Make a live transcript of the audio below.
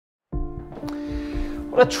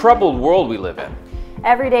What a troubled world we live in.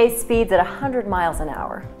 Every day speeds at 100 miles an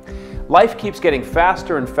hour. Life keeps getting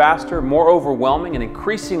faster and faster, more overwhelming and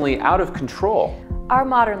increasingly out of control. Our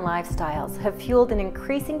modern lifestyles have fueled an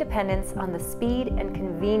increasing dependence on the speed and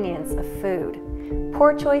convenience of food.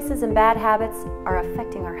 Poor choices and bad habits are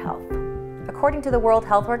affecting our health. According to the World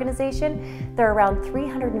Health Organization, there are around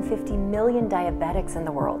 350 million diabetics in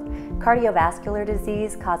the world. Cardiovascular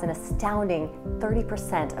disease causes an astounding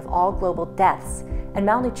 30% of all global deaths, and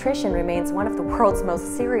malnutrition remains one of the world's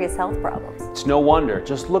most serious health problems. It's no wonder.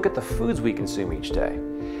 Just look at the foods we consume each day.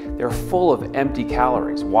 They're full of empty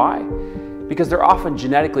calories. Why? Because they're often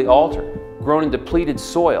genetically altered, grown in depleted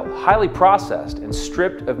soil, highly processed, and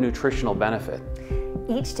stripped of nutritional benefit.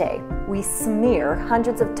 Each day, we smear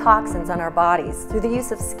hundreds of toxins on our bodies through the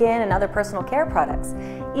use of skin and other personal care products.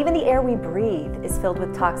 Even the air we breathe is filled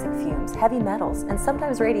with toxic fumes, heavy metals, and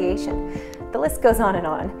sometimes radiation. The list goes on and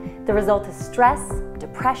on. The result is stress,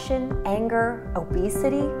 depression, anger,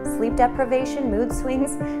 obesity, sleep deprivation, mood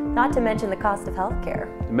swings, not to mention the cost of healthcare.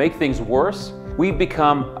 To make things worse, we've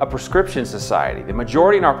become a prescription society. The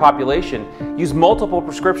majority in our population use multiple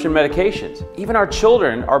prescription medications. Even our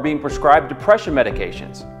children are being prescribed depression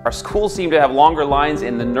medications. Our schools seem to have longer lines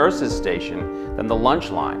in the nurses' station than the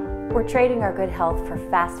lunch line. We're trading our good health for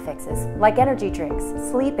fast fixes, like energy drinks,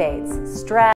 sleep aids, stress,